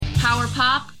Power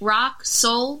pop, rock,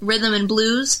 soul, rhythm, and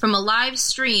blues from a live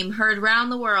stream heard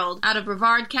round the world out of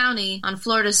Brevard County on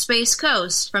Florida's Space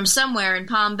Coast from somewhere in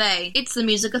Palm Bay. It's the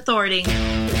Music Authority.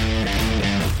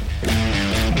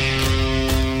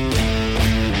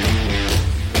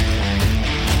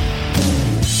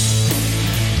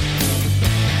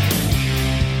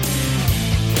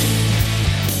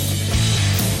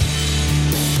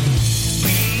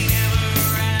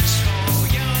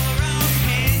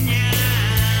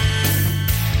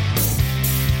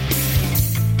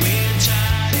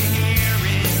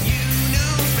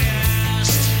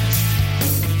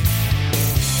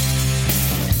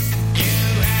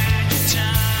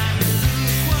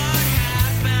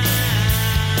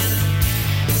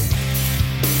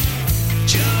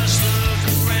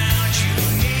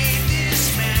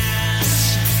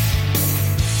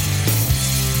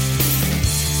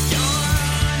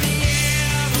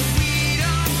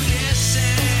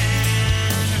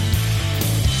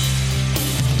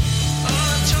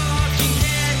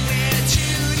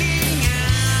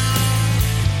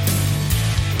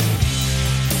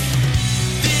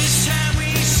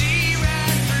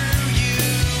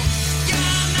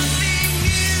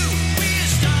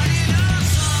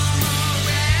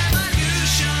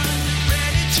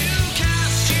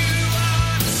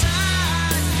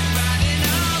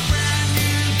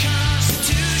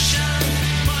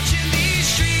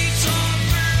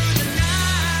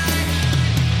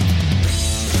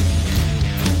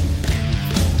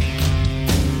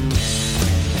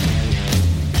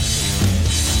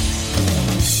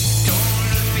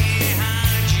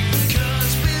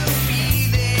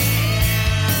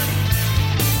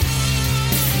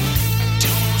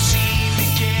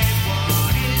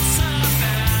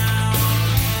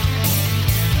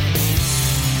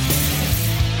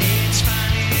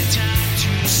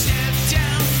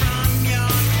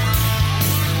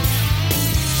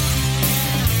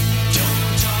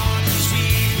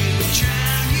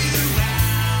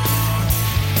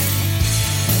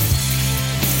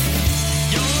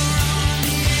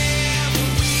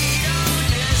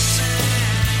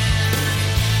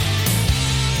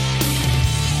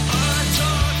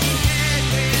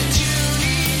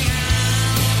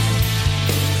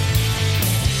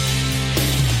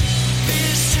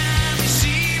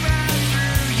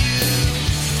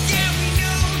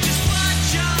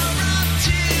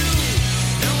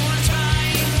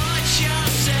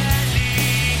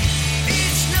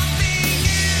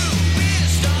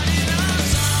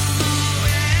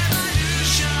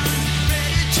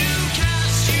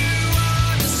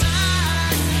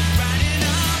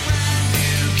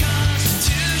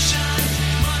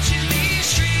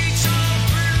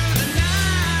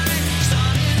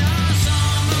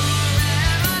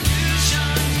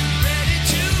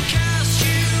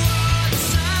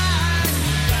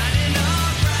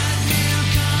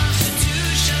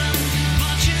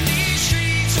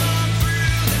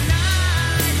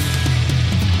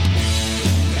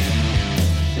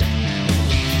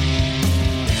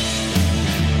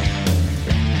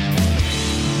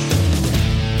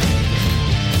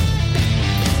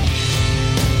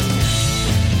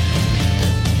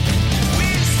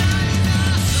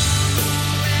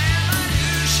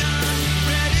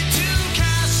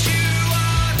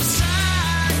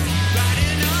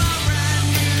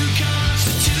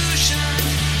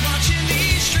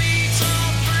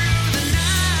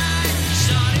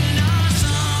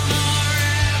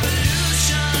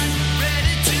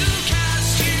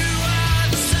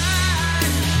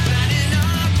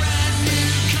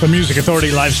 The Music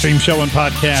Authority live stream show and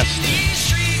podcast.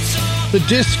 The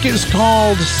disc is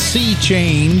called Sea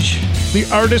Change. The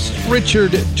artist,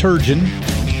 Richard Turgeon.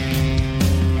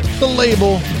 The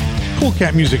label,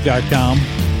 CoolCatMusic.com.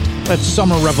 That's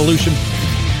Summer Revolution.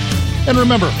 And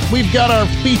remember, we've got our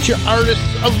feature artist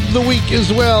of the week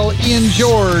as well, Ian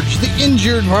George, The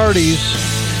Injured Parties,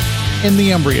 and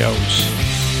The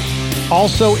Embryos.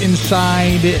 Also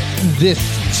inside this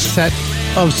set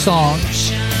of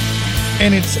songs.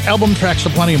 And it's album tracks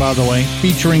aplenty, by the way,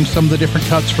 featuring some of the different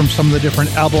cuts from some of the different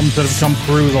albums that have come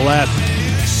through the last,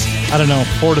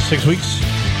 4 to 6 weeks.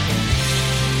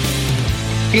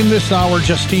 In this hour,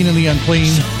 Justine and the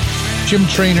Unclean, Jim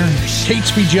Traynor,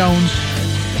 Catesby Jones,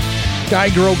 Guy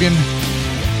Grogan,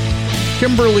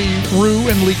 Kimberly Rue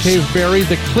and Lee Cave Berry,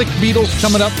 the Click Beatles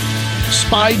coming up,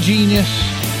 Spy Genius,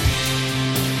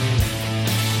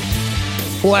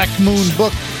 Black Moon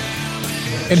Book,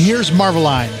 and here's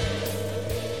Marveline.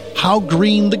 How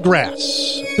Green the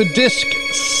Grass. The disc,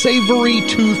 Savory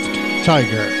Toothed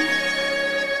Tiger.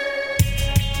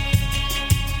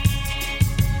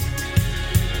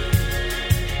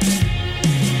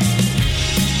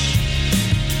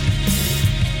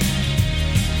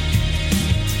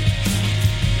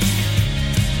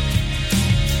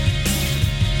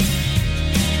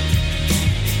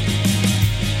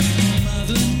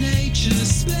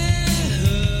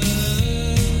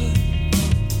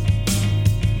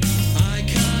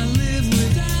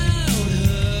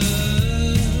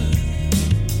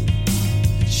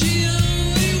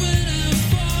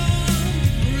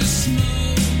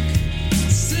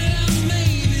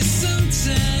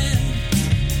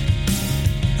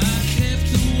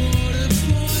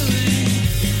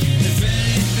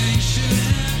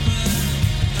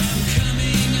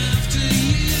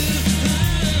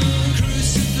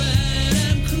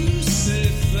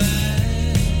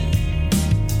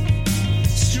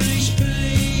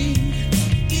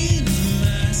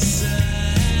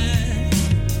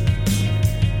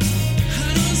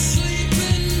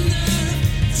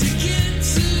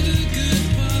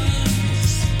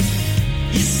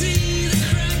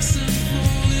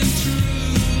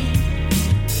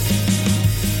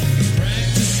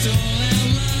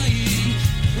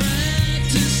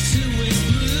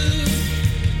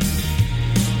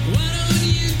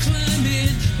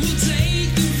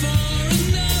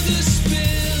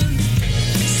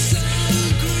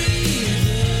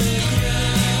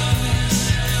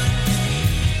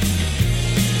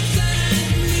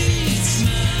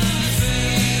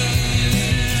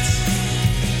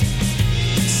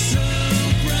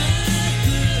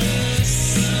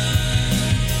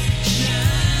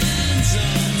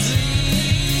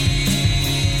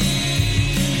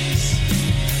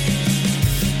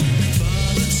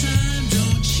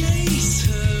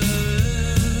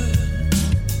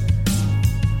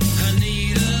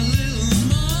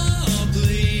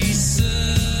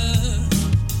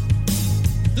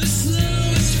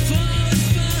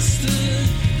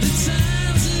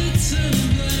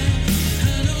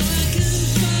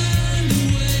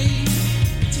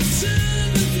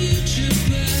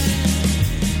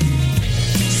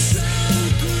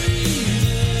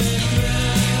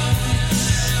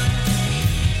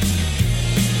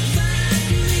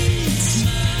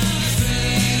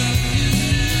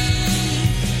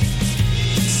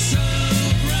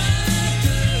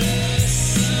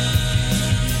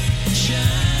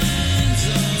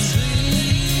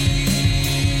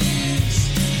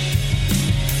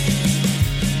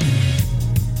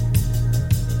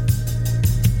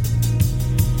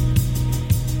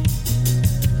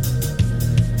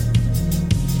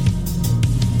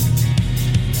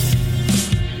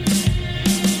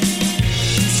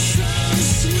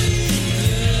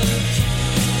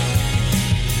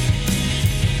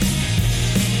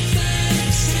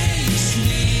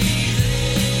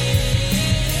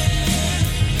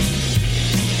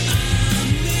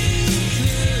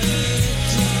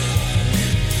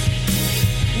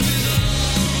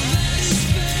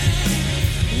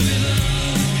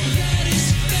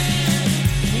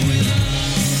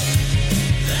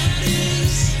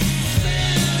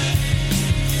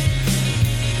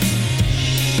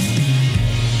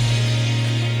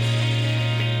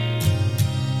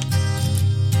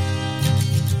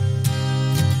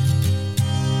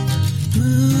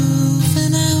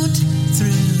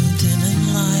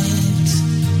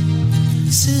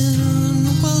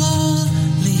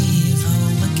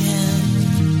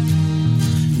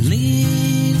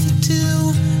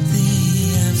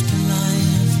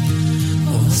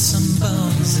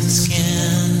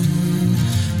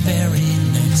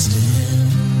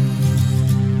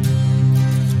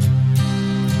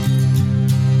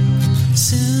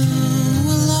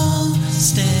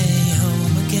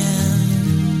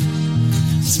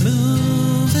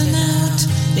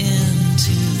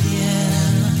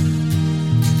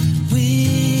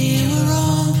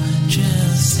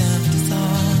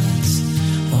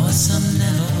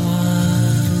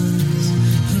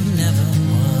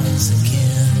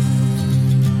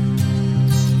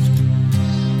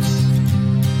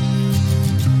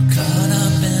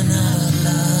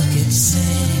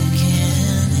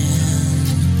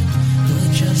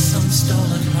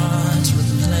 stolen hearts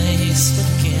replaced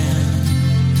again.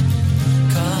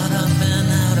 Caught up and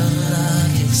out of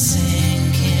luck, it's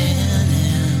sinking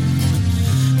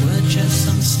in. We're just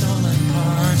some stolen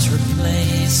parts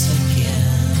replaced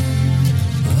again.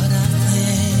 What I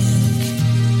think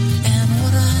and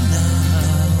what I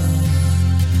know,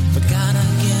 forgot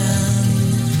again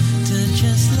to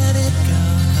just let it go.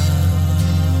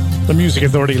 The Music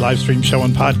Authority live stream show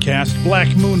and podcast,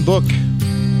 Black Moon Book,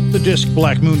 the disc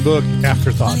Black Moon Book,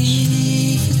 Afterthoughts.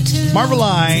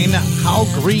 Marveline, How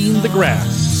Green the Grass,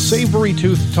 Savory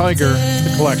Toothed Tiger,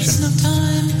 the collection.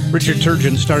 Richard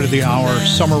Turgeon started the hour,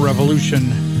 Summer Revolution,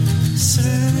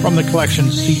 from the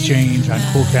collection Sea Change on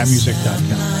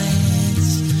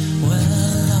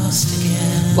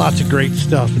CoolCatMusic.com. Lots of great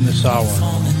stuff in this hour.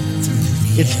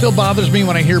 It still bothers me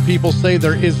when I hear people say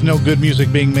there is no good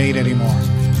music being made anymore.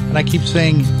 And I keep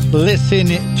saying, listen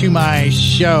to my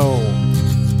show.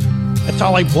 That's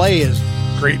all I play is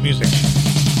great music.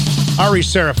 Ari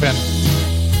Seraphin,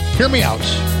 Hear Me Out,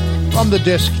 from the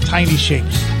disc Tiny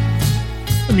Shapes,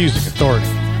 the Music Authority.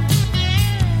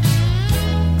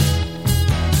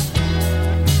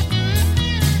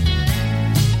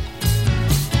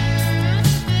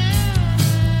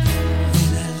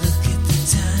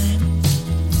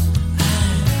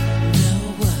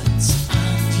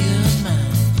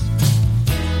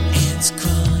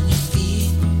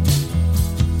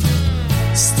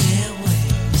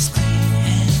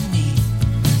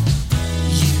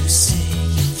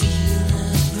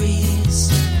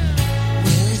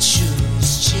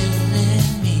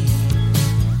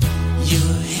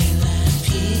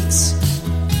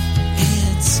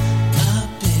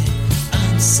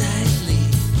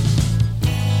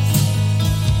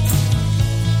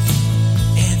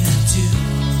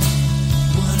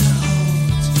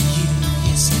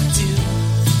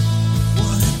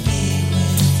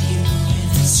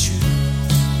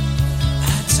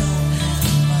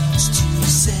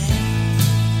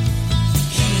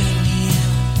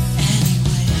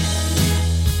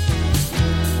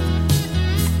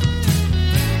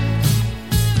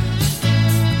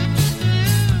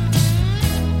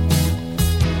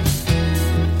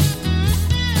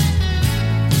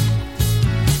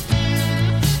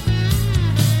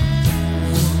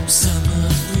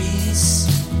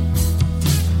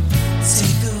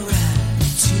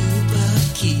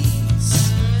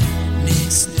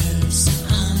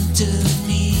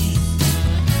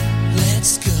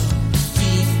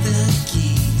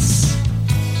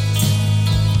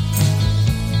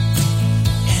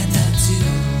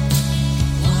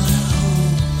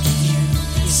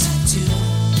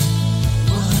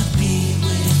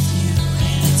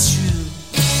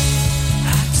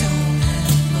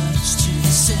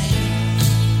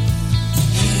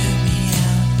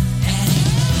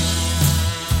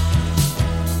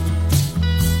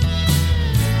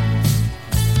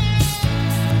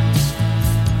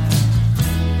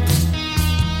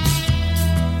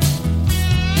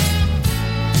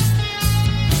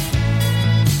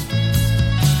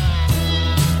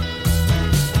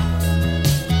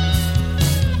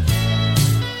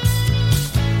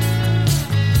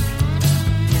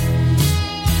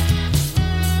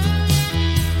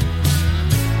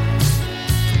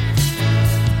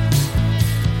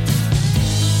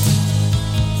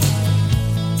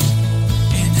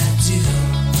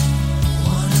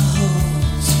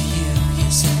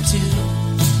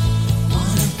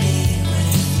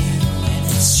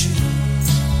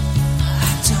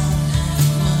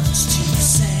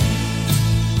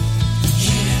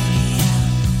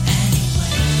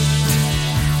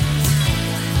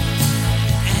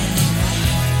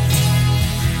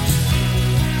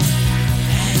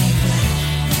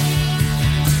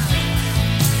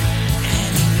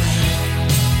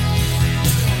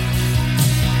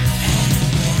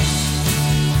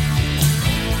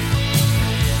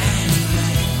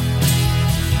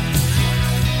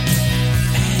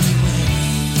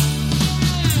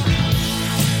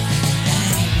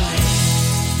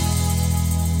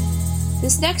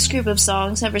 This next group of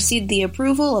songs have received the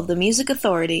approval of the Music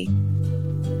Authority.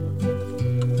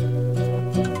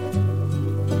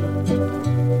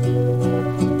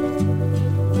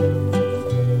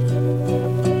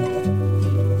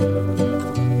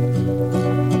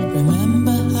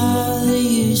 Remember how they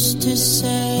used to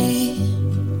say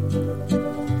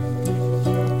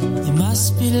you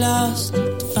must be lost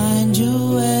to find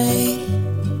your way.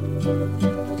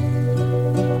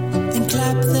 Then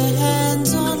clap their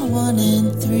hands on 1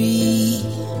 and 3.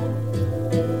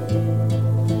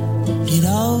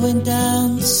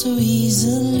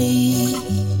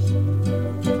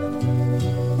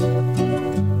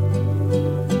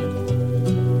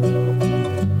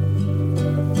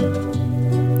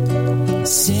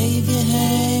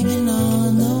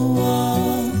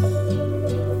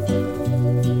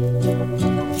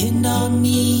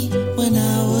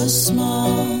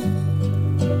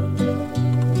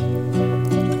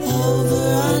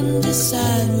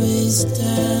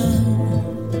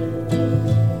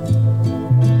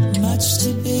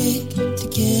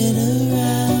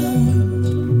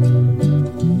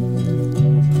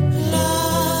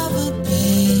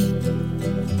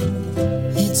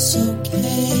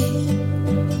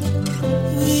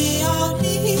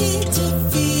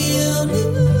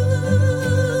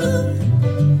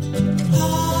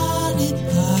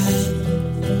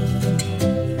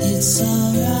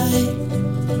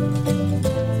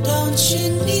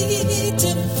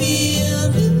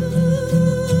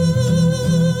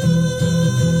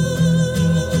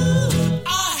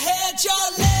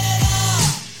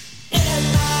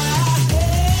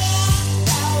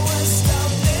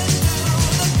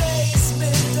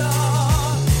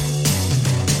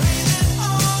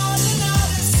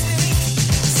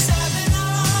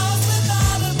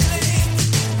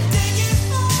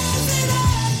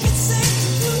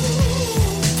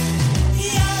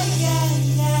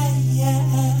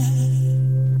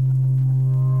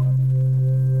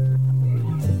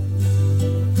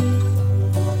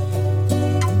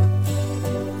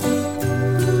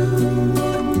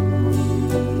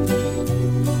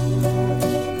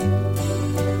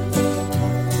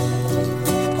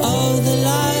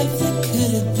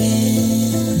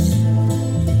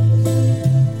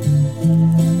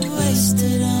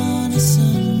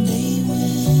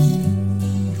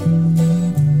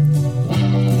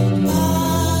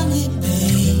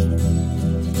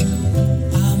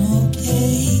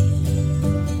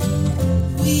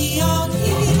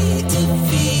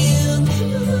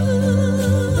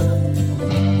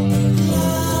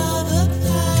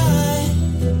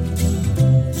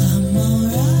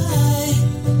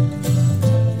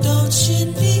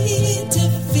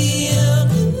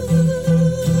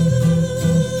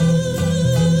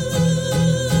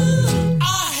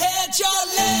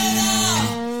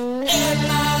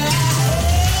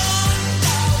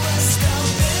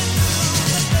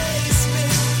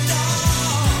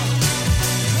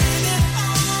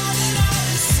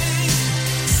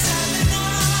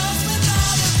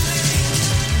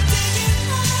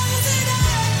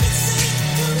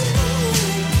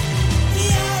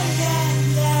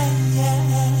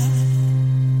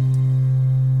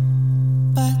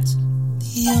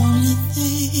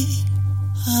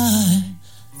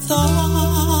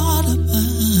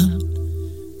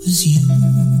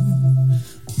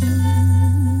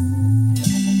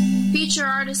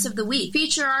 Of the Week.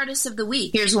 Feature Artist of the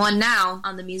Week. Here's one now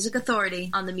on the Music Authority.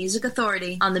 On the Music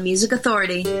Authority. On the Music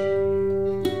Authority.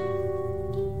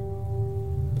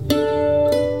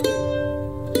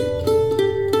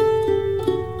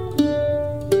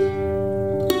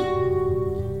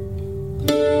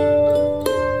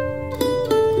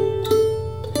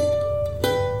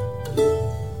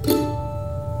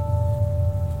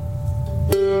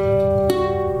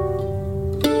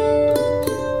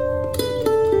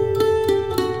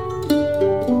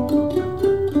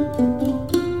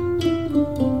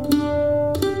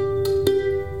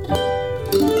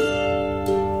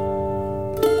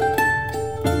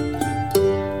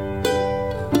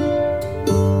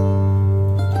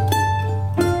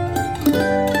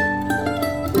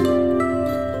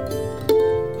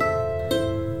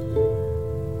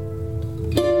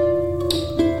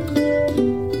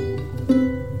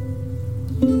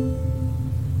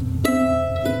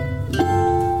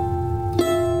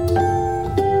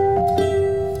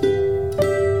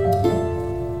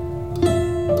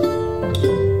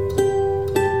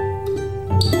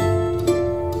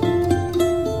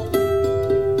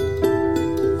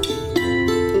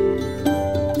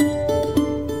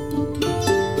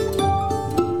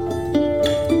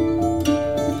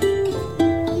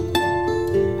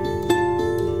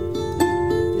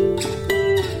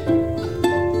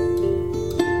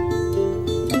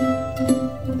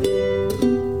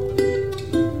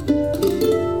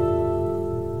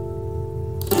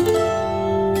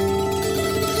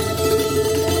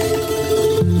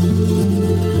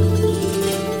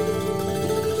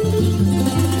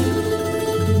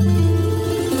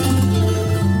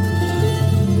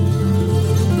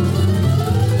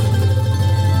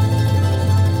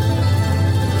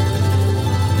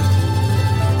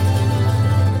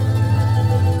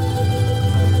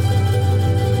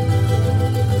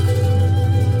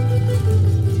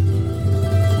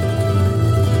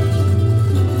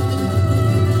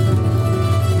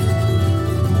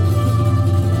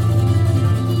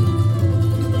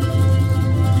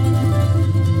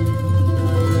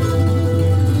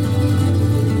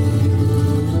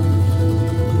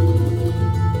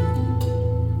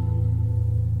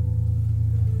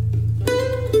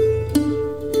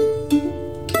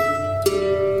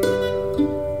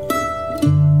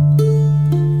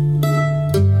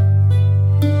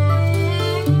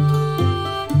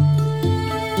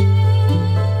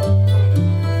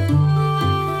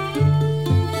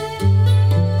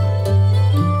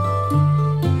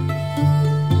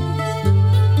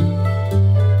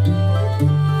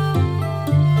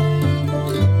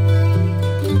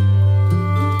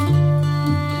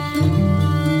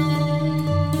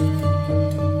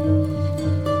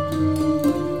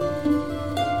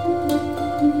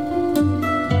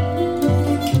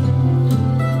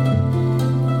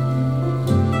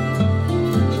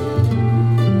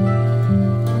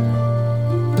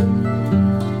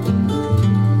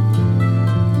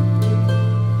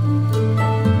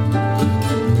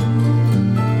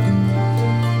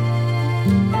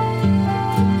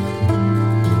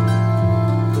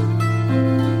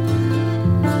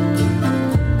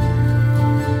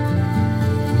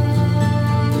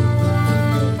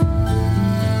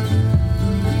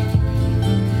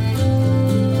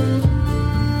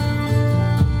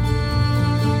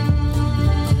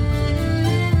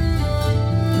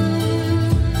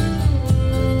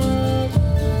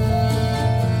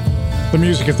 The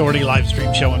Music Authority live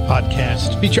stream show and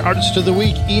podcast. Feature artist of the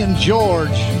week, Ian George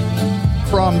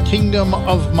from Kingdom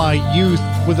of My Youth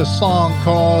with a song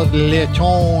called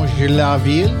L'étrange la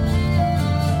ville,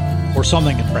 or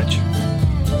something in French.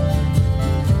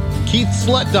 Keith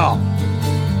Sletdahl,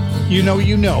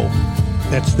 You Know,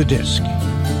 that's the disc.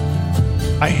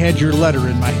 I Had Your Letter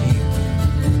in My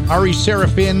Hand. Ari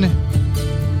Seraphin,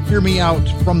 Hear Me Out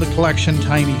from the collection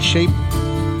Tiny Shapes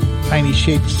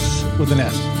with an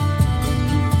S.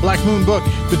 Black Moon Book,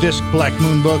 the disc Black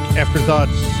Moon Book,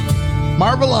 Afterthoughts.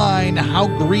 Marveline, How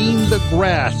Green the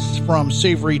Grass from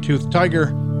Savory Tooth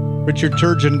Tiger. Richard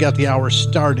Turgeon got the hour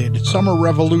started. Summer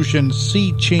Revolution,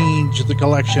 Sea Change, the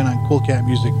collection on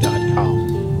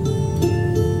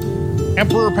coolcatmusic.com.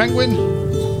 Emperor Penguin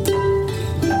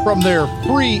from their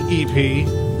free EP.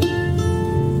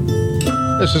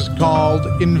 This is called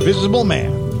Invisible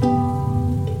Man,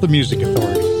 the Music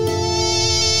Authority.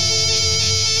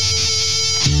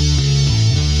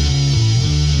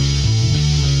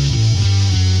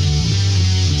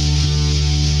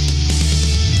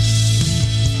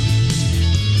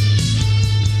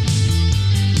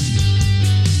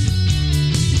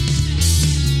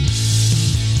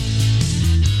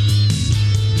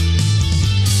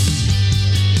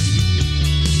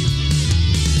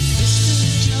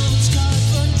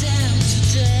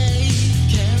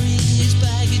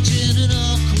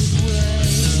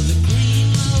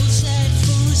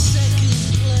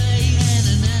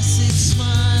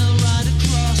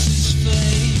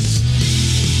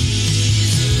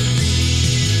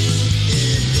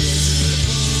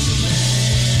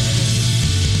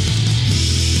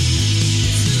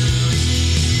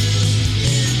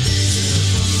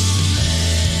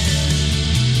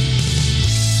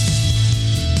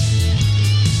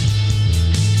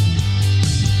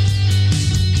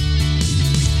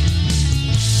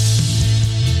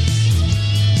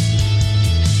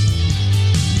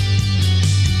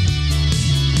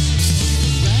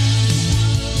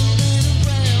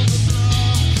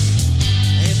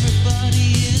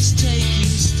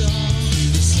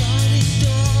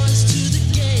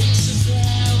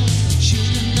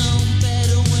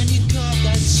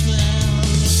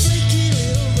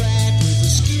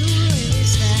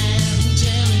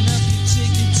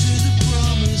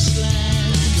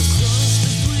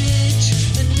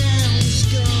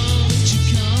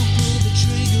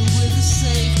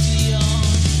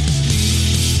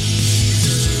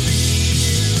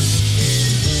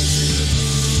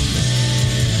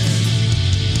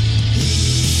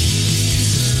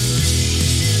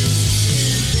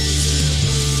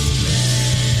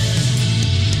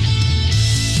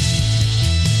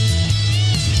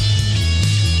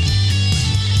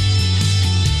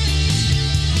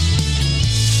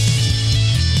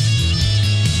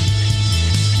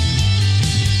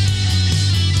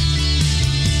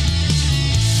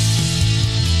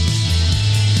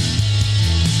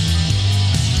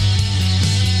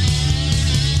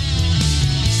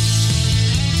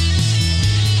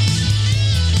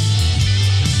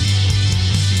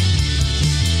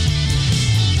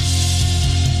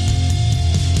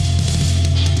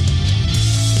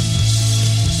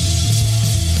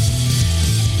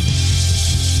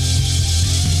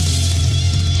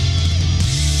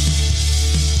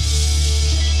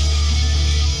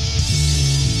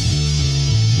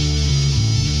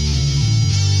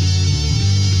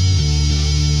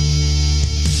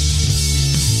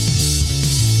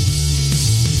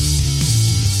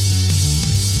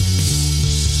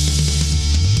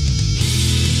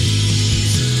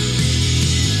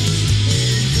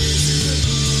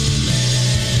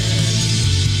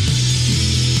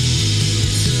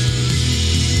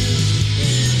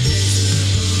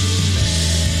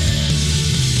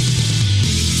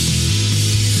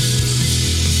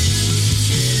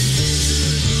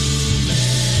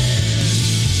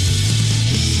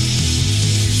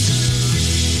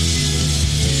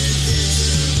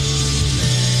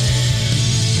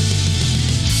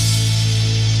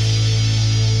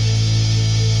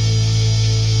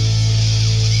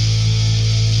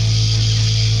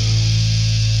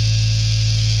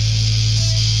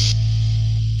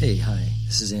 Hey, hi,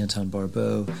 this is Anton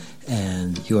Barbeau,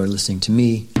 and you are listening to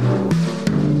me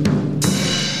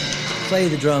play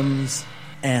the drums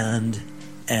and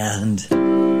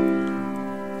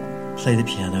play the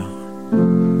piano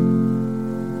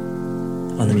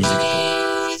on the music.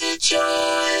 The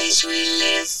joys we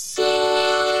live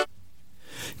for.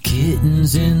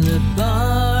 Kittens in the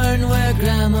barn where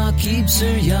Grandma keeps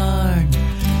her yarn.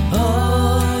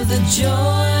 Oh, the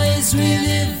joys we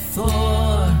live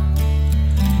for.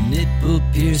 Nipple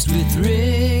pierced with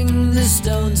ring, the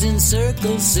stones in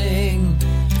circles sing.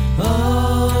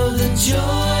 Oh, the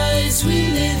joys we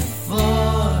live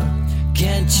for.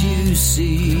 Can't you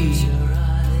see?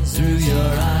 Through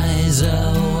your eyes,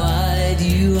 oh, wide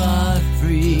you are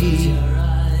free.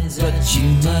 But you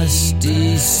must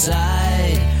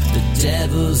decide. The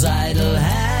devil's idle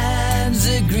hands,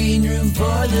 a green room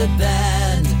for the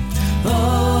band.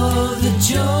 Oh, the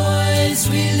joys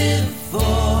we live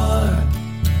for.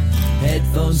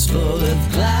 Headphones full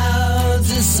of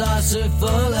clouds, a saucer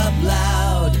full up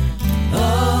loud.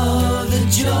 Oh, the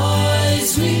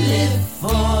joys we live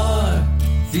for.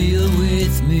 Feel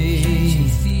with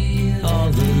me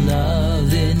all the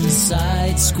love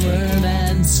inside, squirm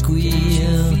and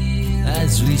squeal.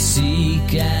 As we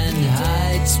seek and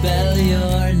hide, spell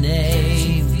your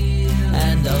name,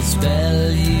 and I'll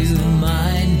spell you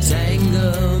mine.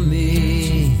 Tangle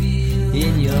me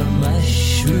in your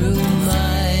mushroom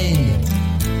mind.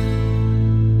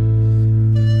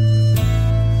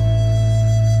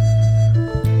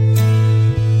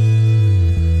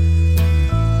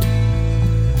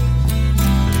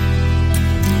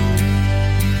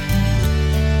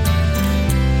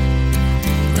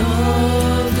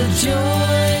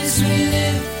 Joys we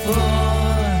live for.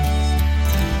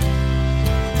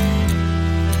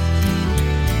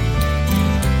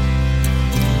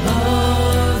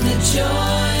 Oh, the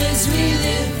joys we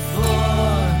live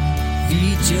for.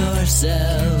 Feed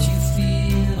yourself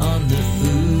on the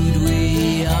food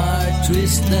we are.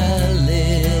 Twist the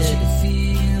lid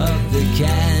of the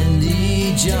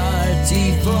candy jar.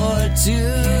 Tea for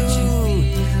two.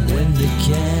 When the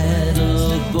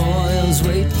kettle boils,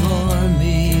 wait for me.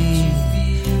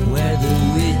 Where the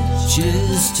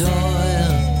witches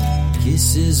toil,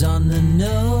 kisses on the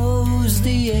nose,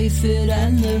 the aphid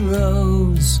and the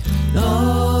rose.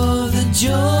 Oh, the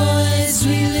joys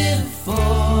we live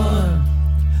for.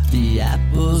 The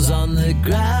apples on the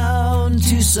ground,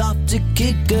 too soft to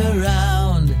kick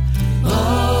around.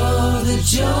 Oh, the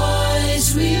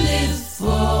joys we live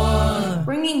for.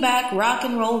 Bringing back rock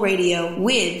and roll radio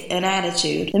with an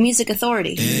attitude. The Music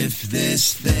Authority. If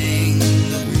this thing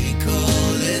that we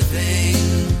call living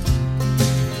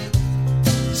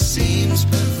seems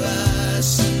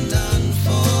perverse and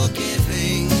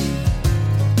unforgiving,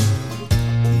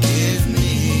 give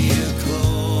me a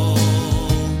call.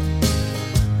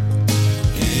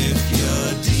 If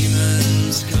your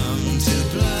demons come to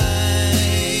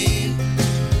play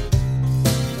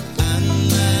and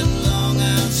then long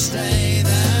outstay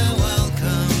their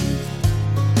welcome,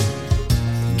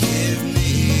 give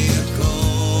me a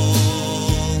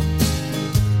call.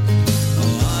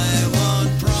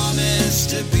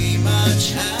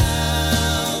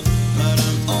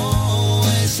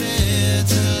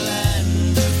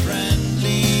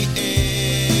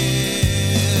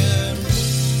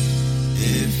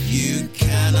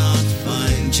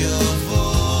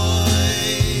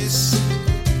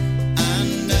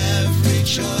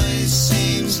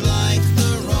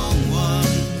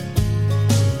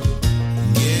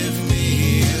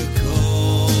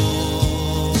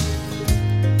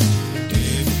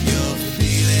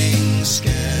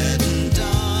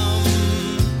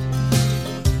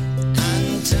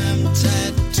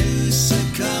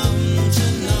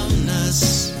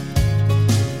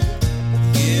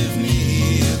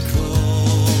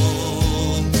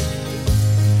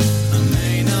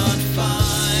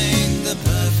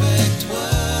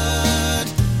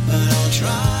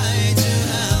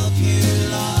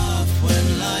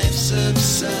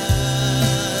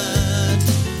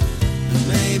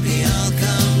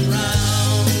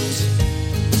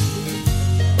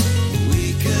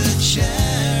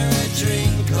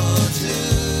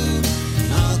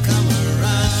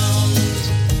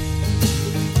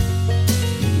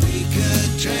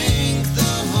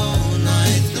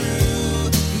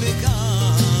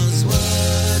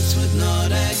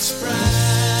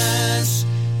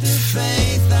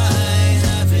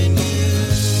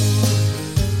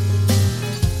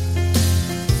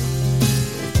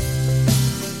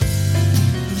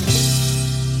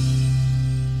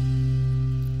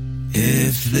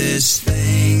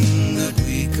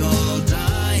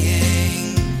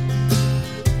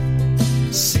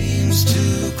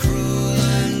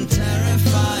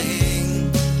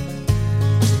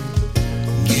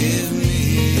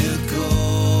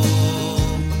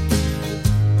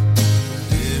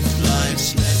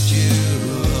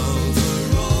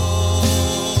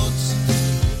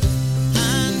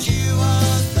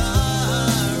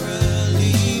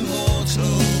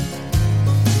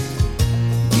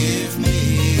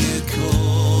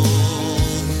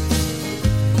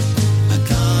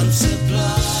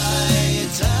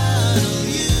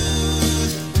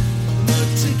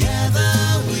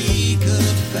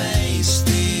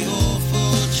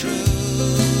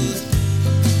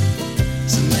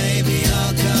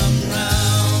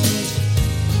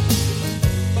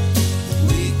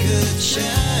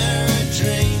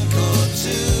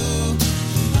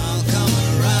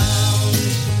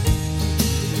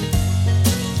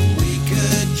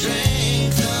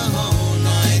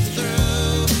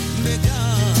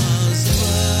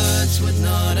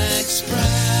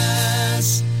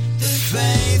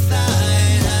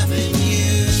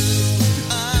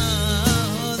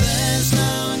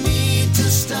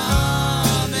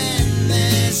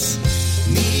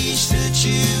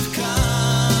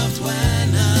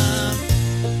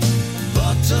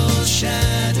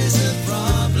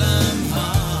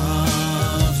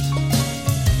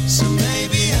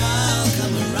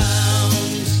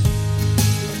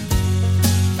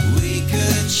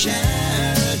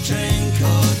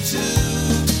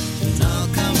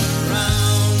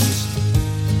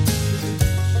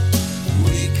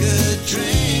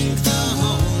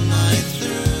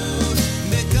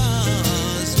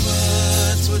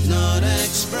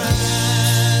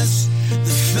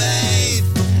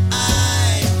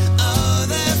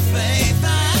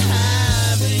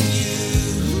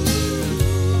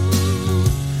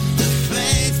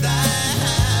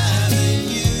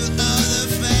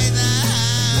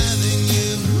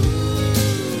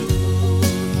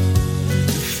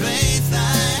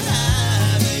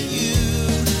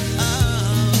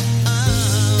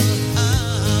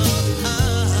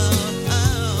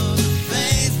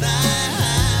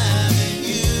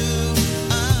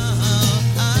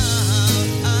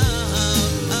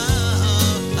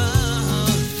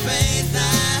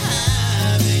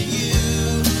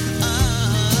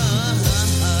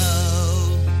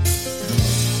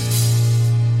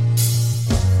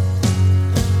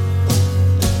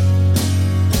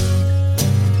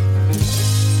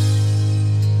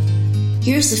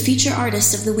 Here's the feature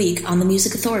artist of the week on the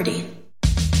Music Authority.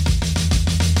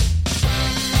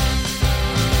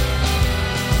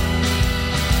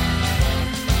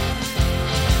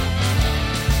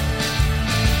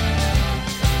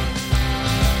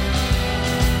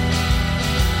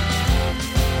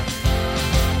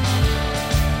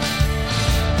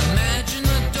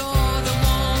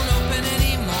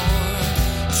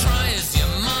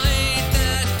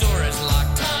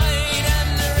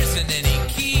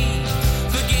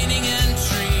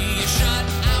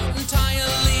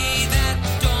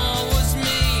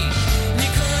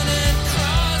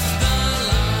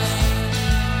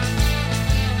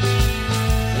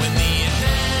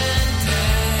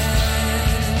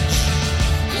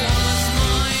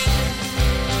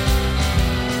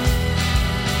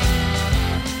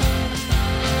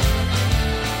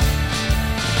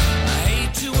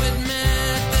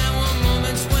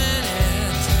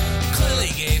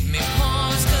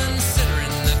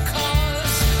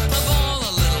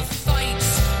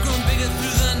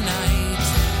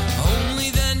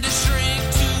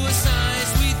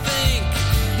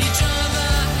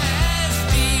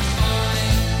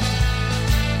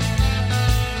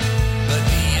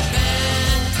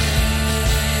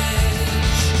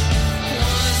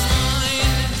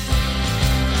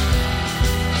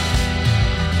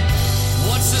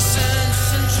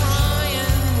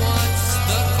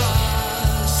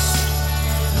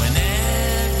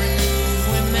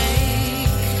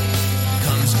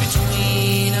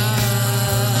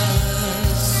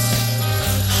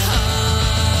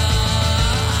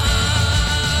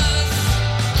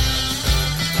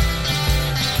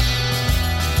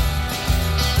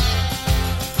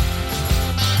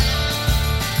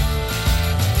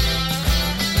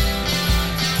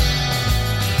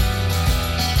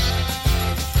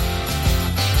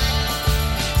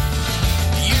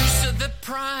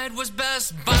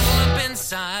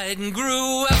 And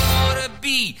grew up more to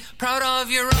be proud of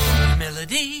your own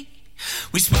humility.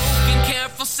 We spoke in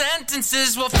careful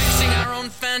sentences while fixing our own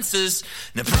fences.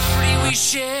 The property we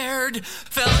shared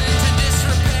fell into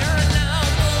disrepair, and now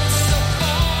most of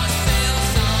for sale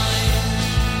sign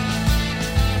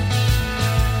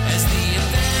as the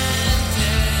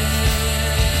advantage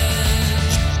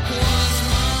was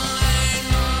mine.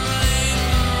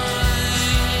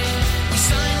 We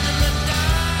signed on the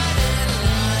dotted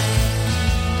line.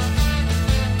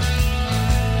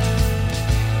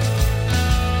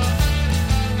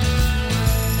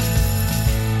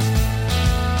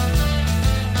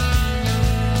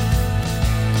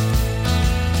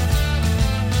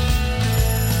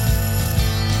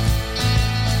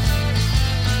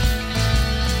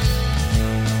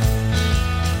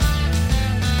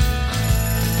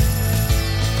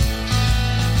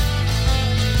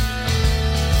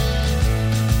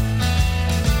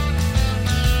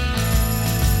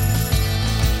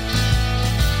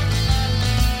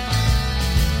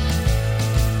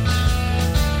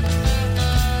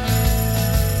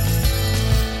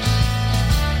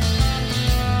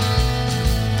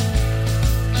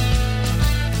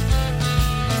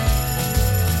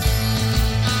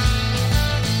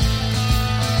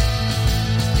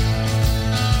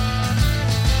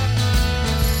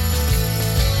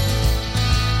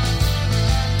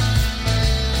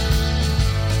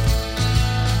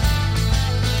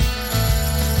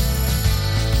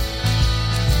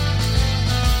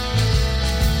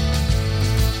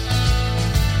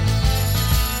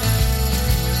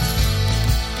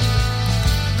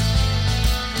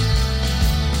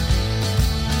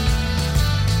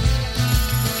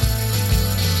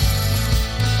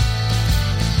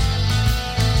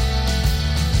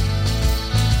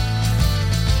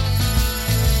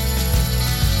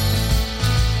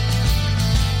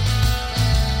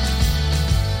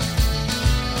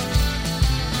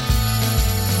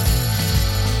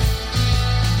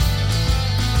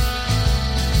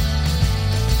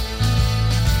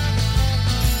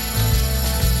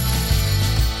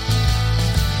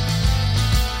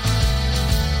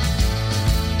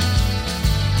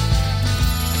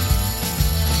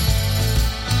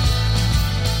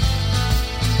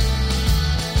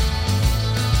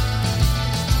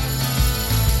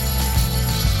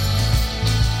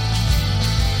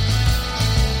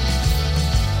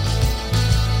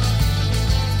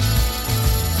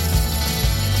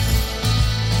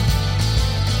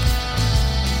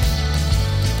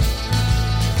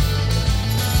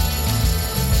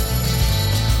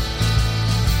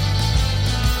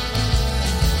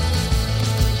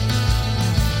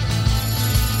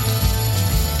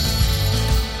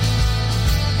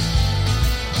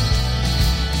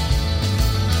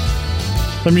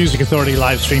 The Music Authority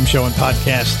live stream show and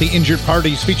podcast. The Injured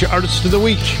Parties feature artists of the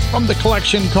week from the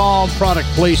collection called Product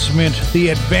Placement. The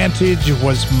Advantage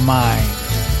Was Mine.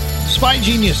 Spy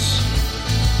Genius.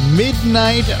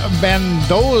 Midnight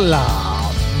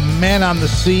Bandola. Man on the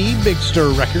Sea. Big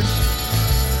Stir Records.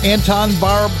 Anton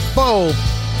Barbeau.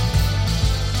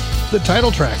 The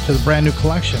title track to the brand new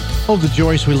collection. Oh, The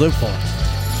Joys We Live For.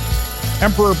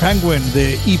 Emperor Penguin,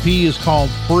 the EP is called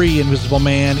Free, Invisible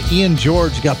Man. Ian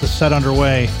George got the set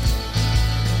underway.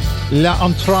 La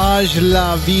Entourage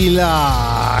La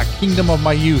Villa, Kingdom of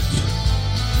My Youth,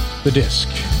 the disc.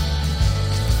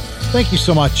 Thank you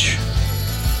so much.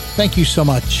 Thank you so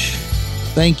much.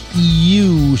 Thank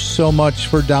you so much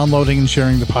for downloading and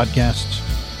sharing the podcast.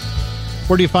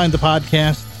 Where do you find the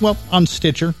podcast? Well, on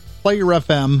Stitcher, Player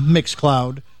FM,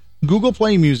 Mixcloud, Google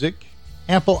Play Music,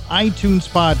 Apple iTunes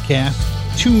Podcast,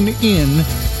 TuneIn,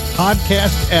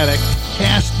 Podcast Addict,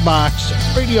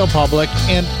 CastBox, Radio Public,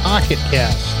 and Pocket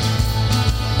Cast.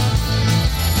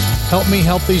 Help me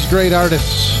help these great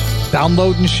artists.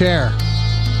 Download and share.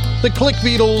 The Click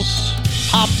Beatles,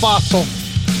 Pop Fossil.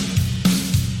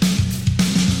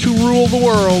 To Rule the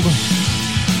World.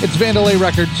 It's Vandalay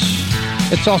Records.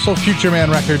 It's also Future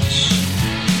Man Records.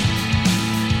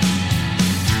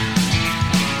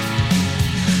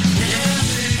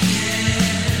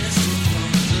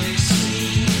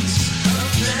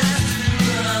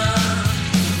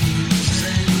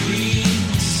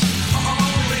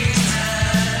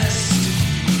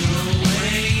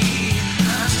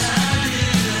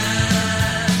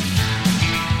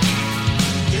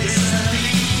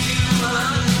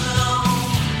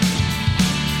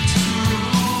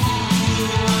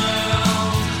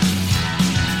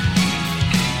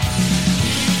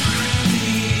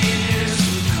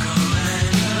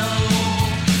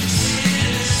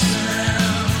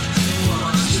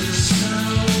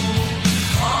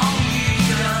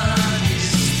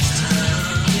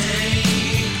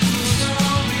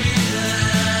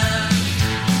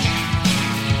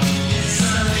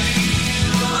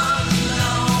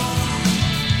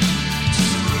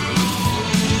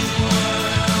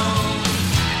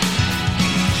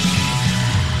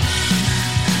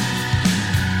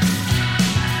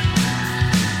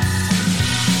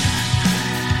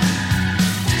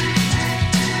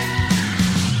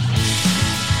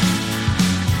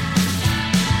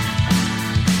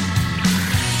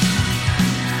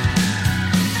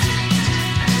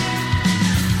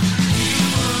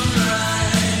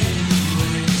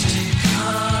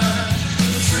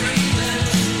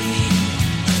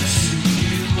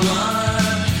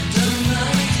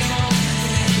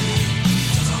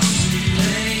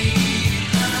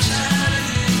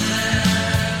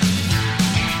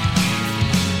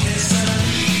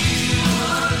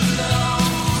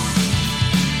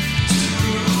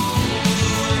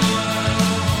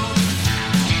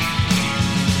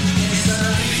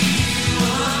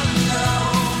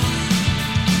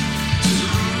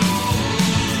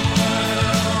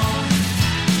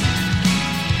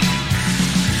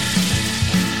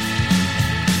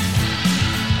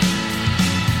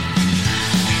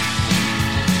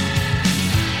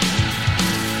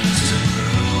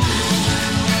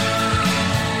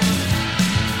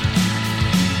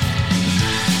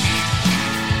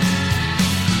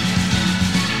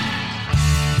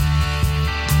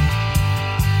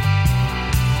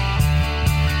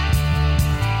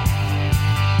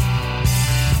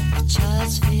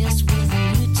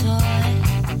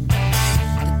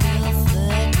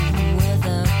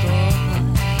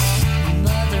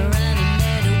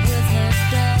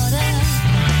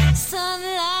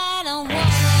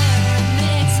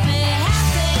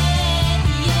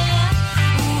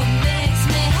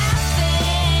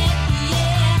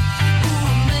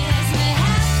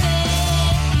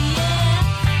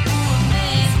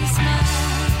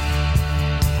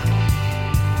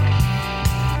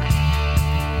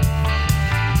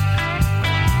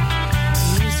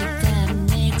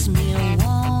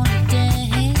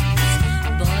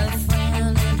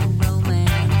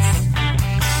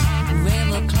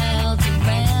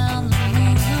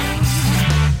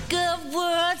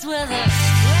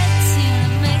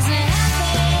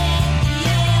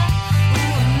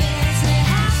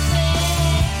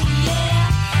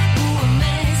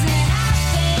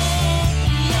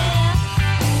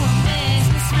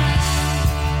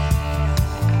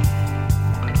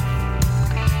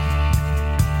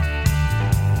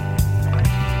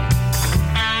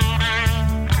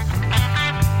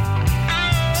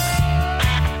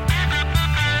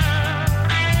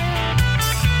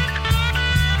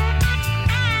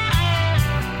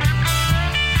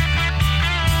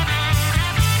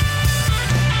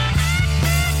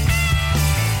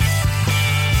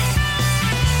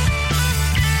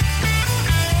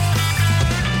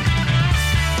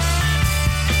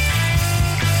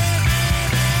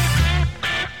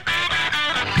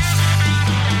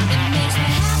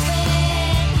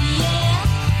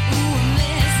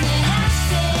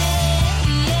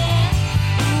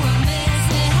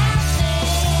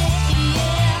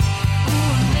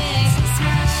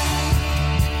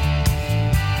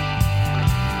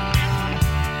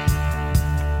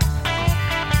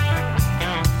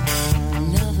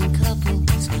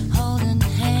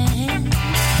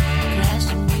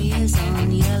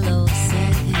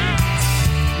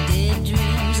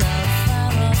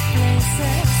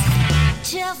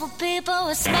 cheerful people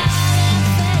with smiling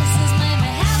faces made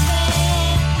me happy,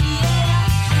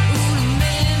 yeah. Ooh, it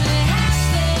made me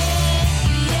happy,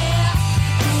 yeah.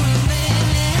 Ooh, it made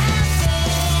me happy,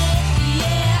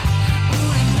 yeah.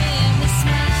 Ooh, it made me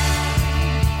smile.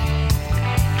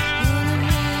 Ooh, it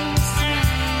made me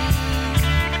smile.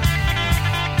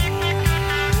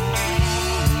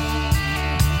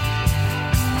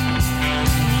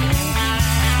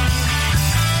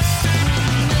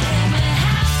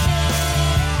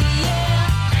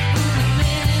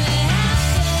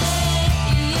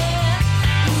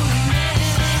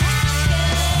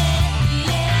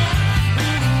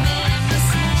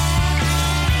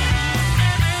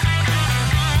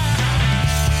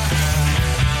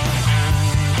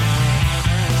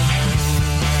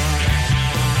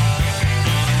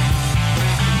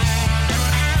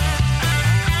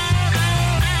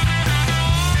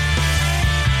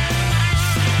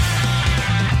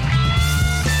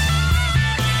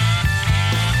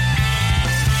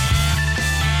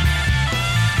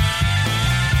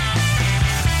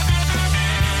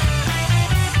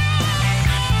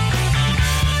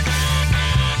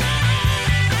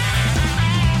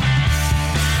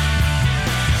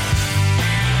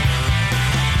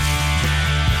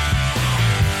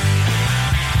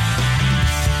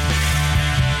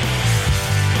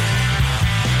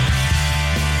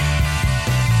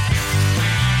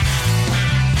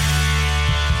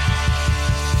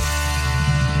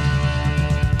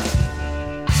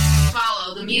 Follow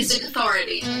the Music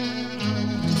Authority.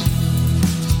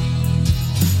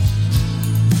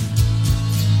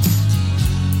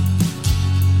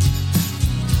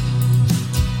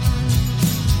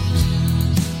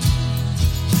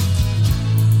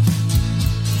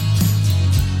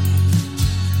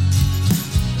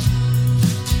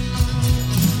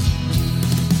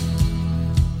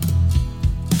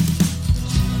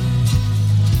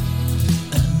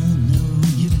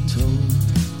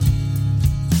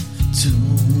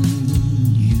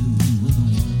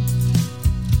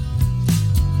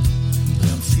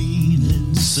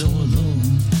 So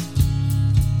alone,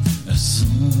 a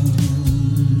song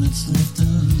that's left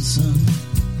unsung.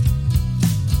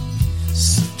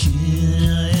 So can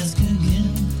I ask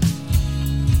again,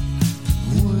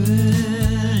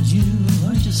 where'd you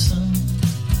learn your song?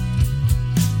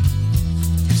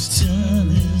 'Cause time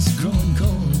is growing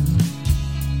cold.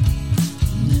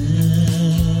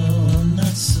 Now I'm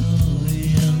not so young.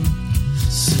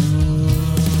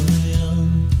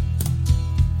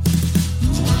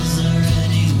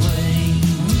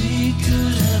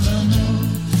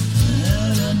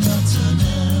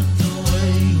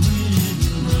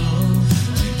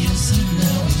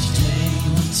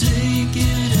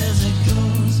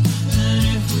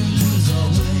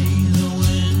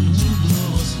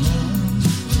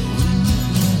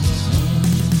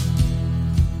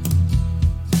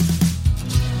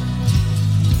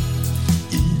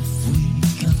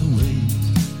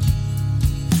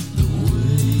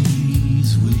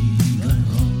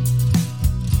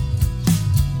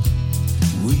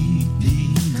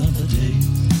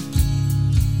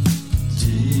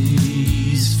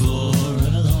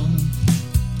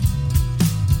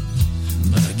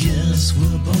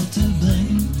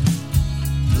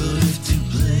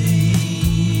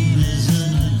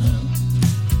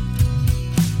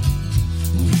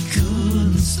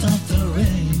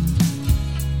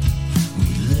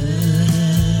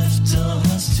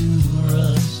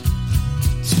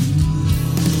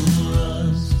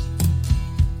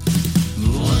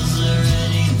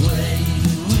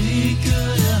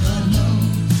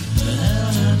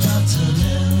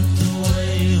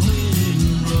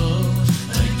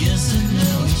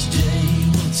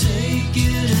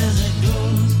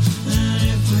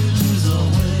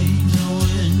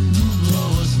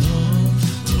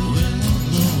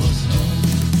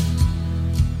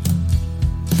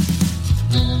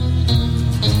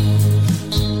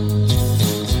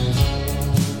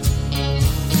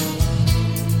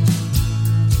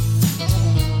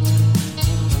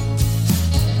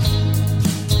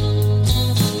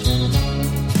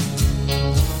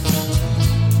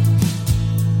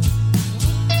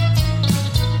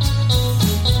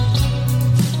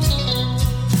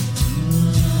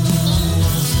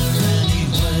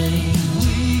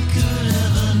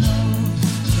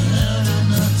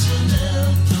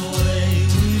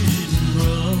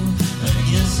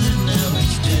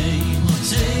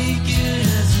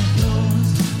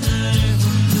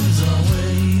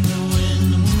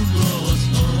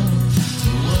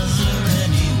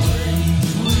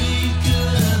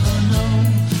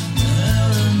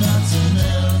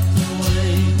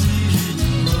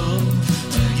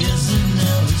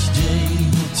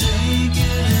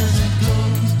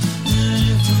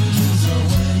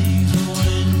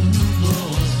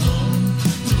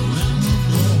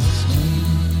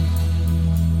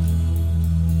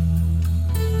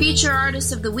 Feature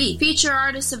Artist of the Week. Feature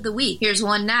Artist of the Week. Here's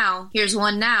one now. Here's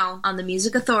one now on the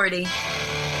Music Authority.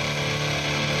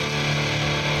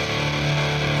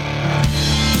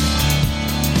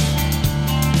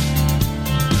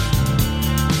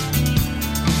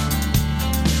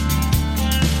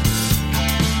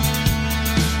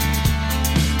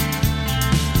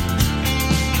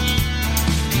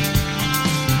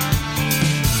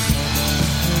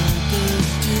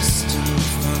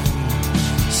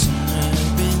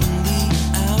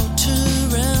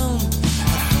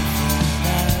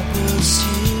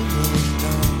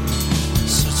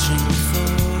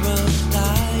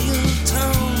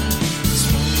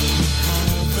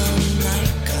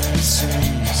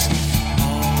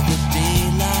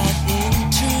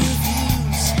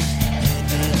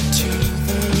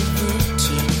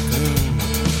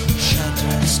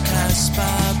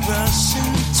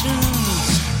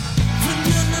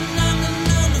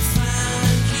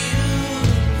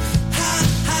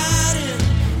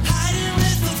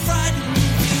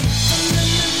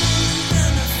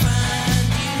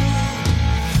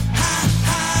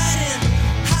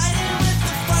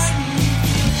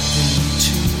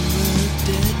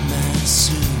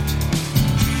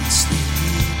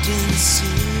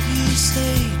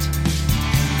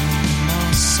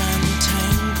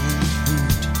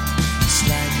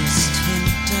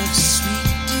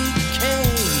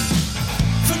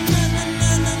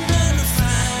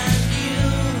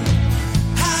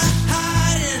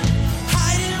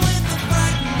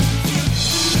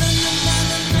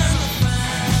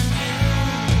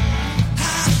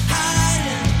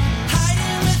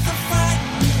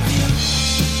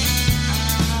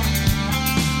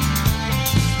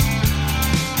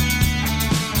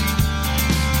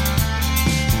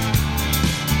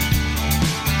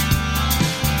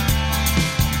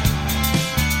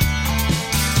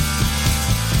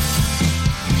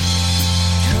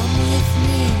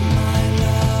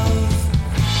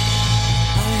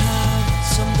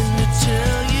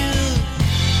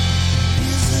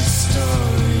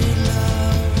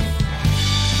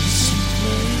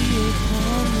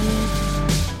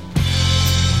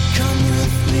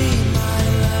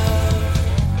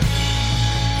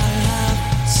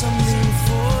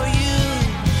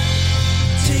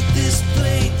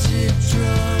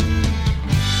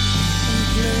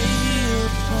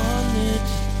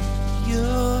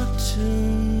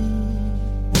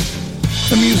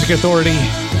 Authority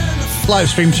live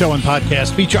stream show and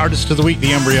podcast. Feature Artist of the Week,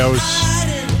 the Embryos.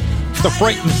 The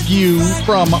Frightened Few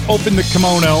from Open the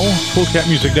Kimono,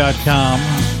 coolcatmusic.com.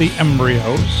 The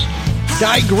Embryos.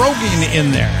 Guy Grogan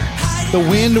in there. The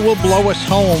Wind Will Blow Us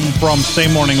Home from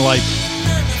Same Morning Light.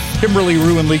 Kimberly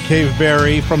Rue and Lee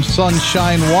Caveberry from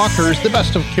Sunshine Walkers. The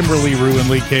best of Kimberly Rue and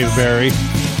Lee Caveberry.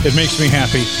 It makes me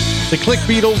happy. The Click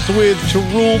Beatles with To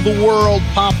Rule the World.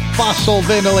 Pop Fossil,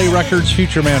 Vanilla Records,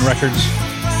 Future Man Records.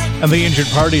 And the Injured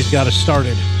Parties got us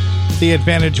started. The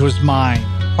Advantage Was Mine.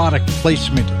 Product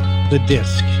Placement, The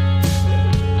Disc.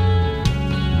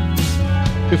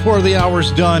 Before the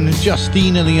hour's done,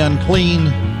 Justine and the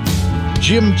Unclean.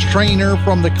 Jim Trainer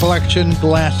from the collection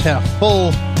Glass Half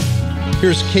Full.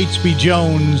 Here's Catesby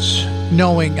Jones,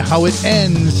 Knowing How It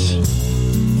Ends.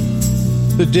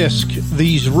 The disc,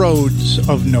 These Roads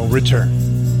of No Return.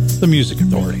 The Music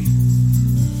Authority.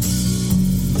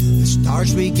 The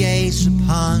stars we gaze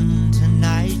upon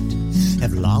tonight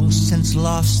have long since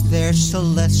lost their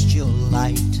celestial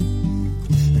light.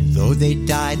 And though they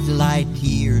died light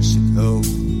years ago,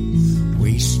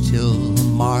 we still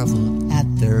marvel at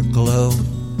their glow.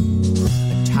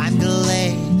 A time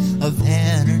delay of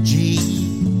energy,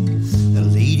 the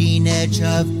leading edge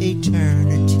of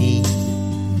eternity.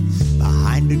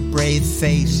 Behind a brave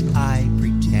face I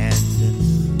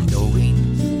pretend,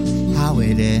 knowing how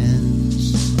it ends.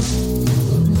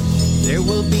 There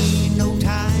will be no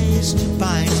ties to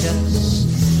bind us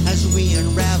as we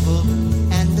unravel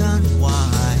and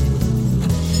unwind.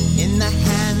 In the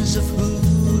hands of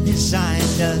who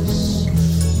designed us,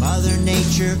 Mother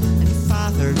Nature and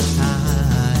Father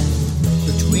Time.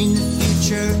 Between the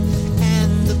future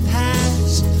and the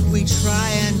past, we try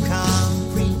and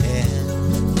comprehend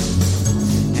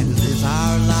and live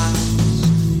our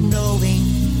lives knowing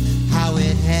how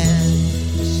it ends.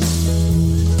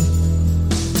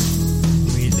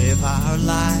 We live our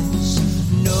lives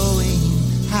knowing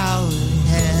how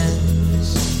it ends.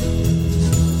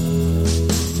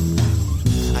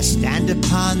 I stand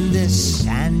upon this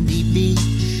sandy beach,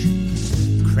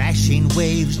 crashing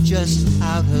waves just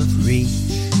out of reach.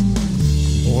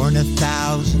 Born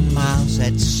 1,000 miles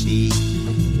at sea,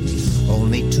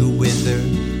 only to wither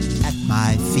at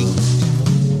my feet.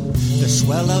 The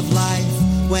swell of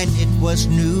life when it was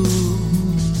new,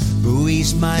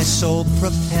 buoys my soul,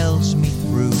 propels me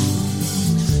through.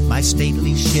 My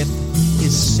stately ship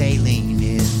is sailing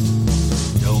in,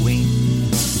 knowing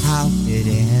how it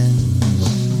ends.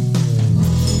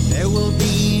 There will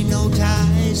be no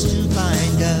ties to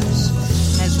bind us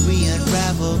as we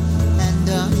unravel and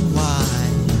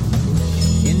unwind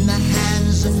in the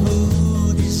hands of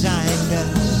who designed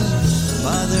us,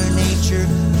 Mother Nature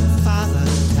and Father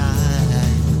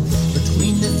Time.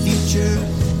 Between the future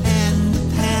and the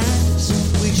past,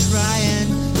 we try and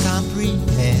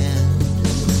comprehend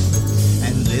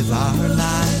and live our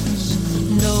lives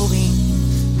knowing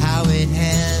how it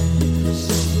ends.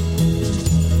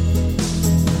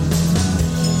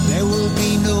 There will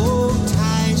be no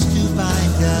ties to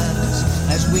bind us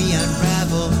as we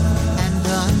unravel and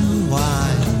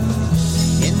unwind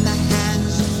in the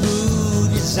hands of who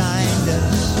designed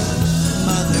us,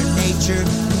 Mother Nature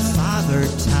and Father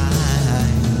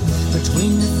Time.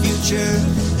 Between the future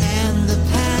and the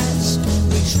past,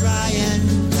 we try and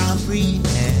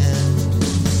comprehend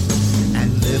and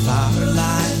live our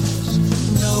lives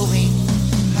knowing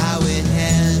how it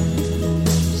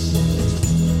ends.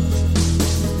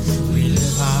 We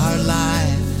live our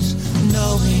lives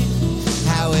knowing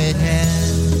how it ends.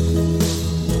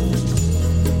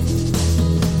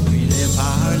 We live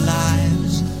our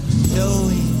lives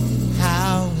knowing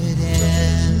how it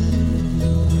ends.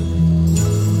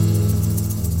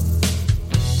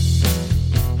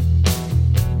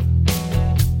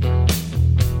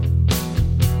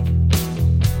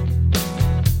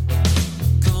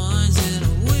 Coins in a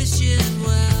wishing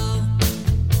well,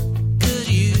 could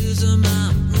use them,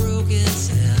 I'm broke as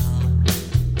hell.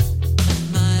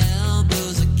 My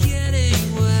elbows are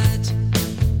getting wet,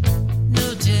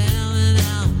 no telling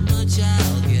how much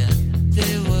I'll get.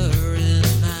 They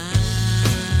weren't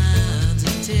mine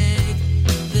to take,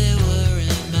 they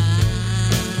weren't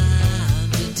mine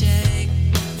to take,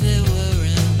 they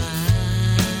weren't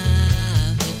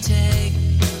mine to take,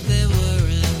 they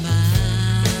weren't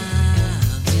mine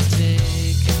to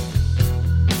take.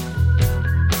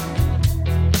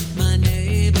 My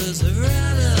neighbors are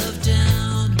out of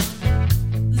town,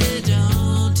 they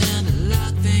don't tend to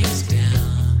lock things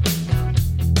down.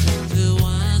 The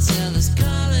wine cellar's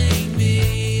calling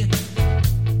me,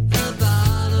 a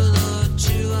bottle or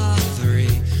two or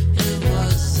three. It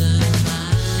wasn't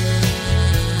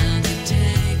mine to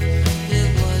take, it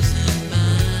wasn't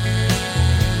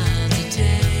mine to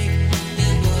take,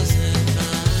 it wasn't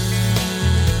mine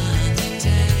to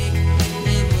take,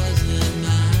 it wasn't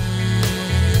mine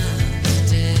to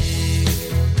take.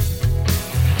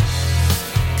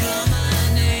 Call my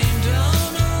name,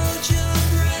 don't hold your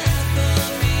breath for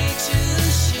me to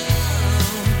show.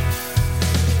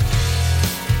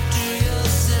 Do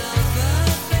yourself a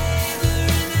favor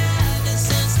and have the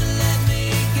sense to let me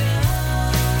go.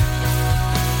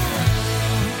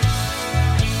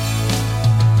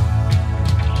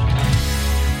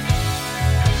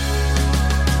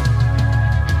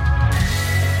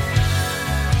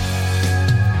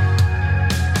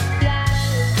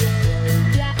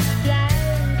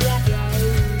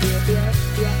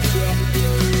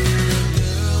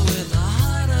 Girl with a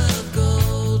heart of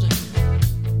gold,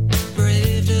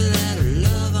 brave to let her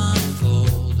love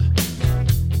unfold.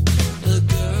 The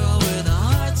girl with a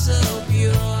heart so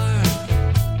pure,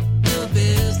 no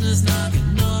business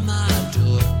knocking on my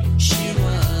door. She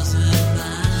wasn't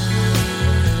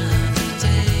mine to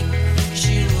take,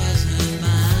 she wasn't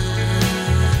mine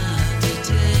to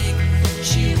take,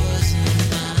 she wasn't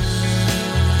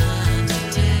mine to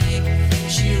take,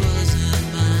 she wasn't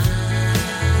mine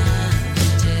to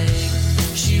take,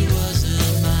 she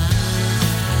wasn't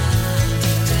mine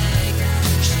to take,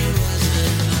 she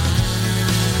wasn't mine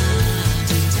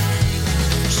to take,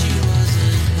 she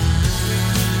wasn't mine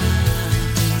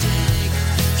to take,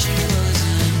 she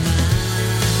wasn't mine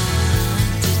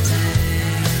to take.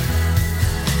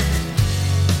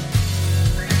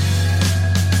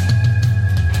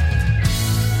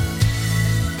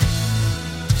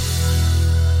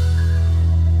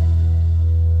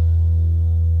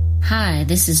 Hi,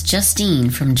 this is Justine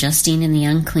from Justine and the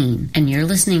Unclean, and you're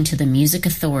listening to the Music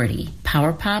Authority.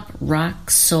 Power pop,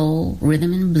 rock, soul,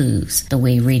 rhythm, and blues, the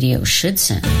way radio should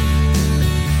sound.